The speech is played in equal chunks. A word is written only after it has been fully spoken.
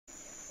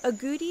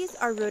Agoutis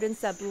are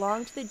rodents that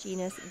belong to the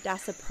genus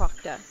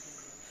Dasyprocta.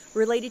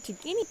 Related to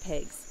guinea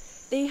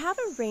pigs, they have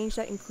a range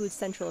that includes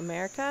Central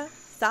America,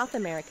 South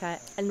America,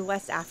 and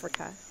West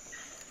Africa.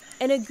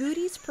 An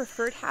agoutis'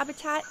 preferred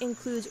habitat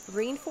includes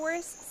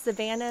rainforests,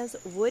 savannas,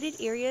 wooded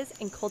areas,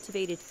 and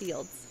cultivated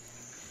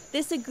fields.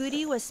 This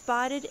agouti was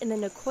spotted in the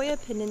Nicoya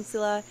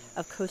Peninsula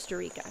of Costa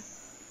Rica.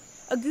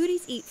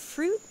 Agoutis eat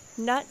fruit,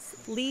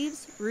 nuts,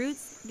 leaves,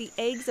 roots, the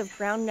eggs of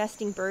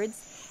ground-nesting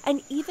birds,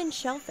 and even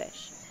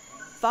shellfish.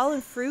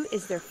 Fallen fruit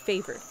is their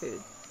favorite food.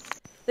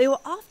 They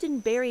will often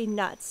bury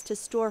nuts to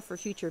store for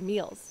future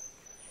meals,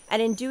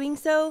 and in doing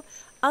so,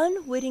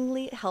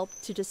 unwittingly help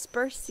to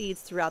disperse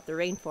seeds throughout the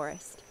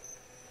rainforest.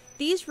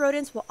 These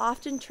rodents will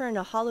often turn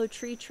a hollow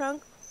tree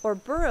trunk or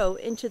burrow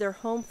into their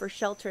home for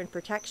shelter and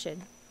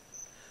protection.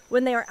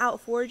 When they are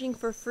out foraging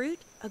for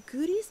fruit,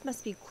 agoutis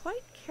must be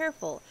quite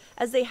careful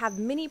as they have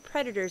many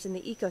predators in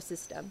the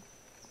ecosystem.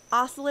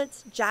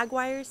 Ocelots,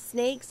 jaguars,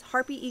 snakes,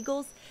 harpy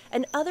eagles,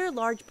 and other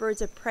large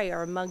birds of prey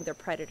are among their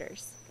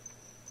predators.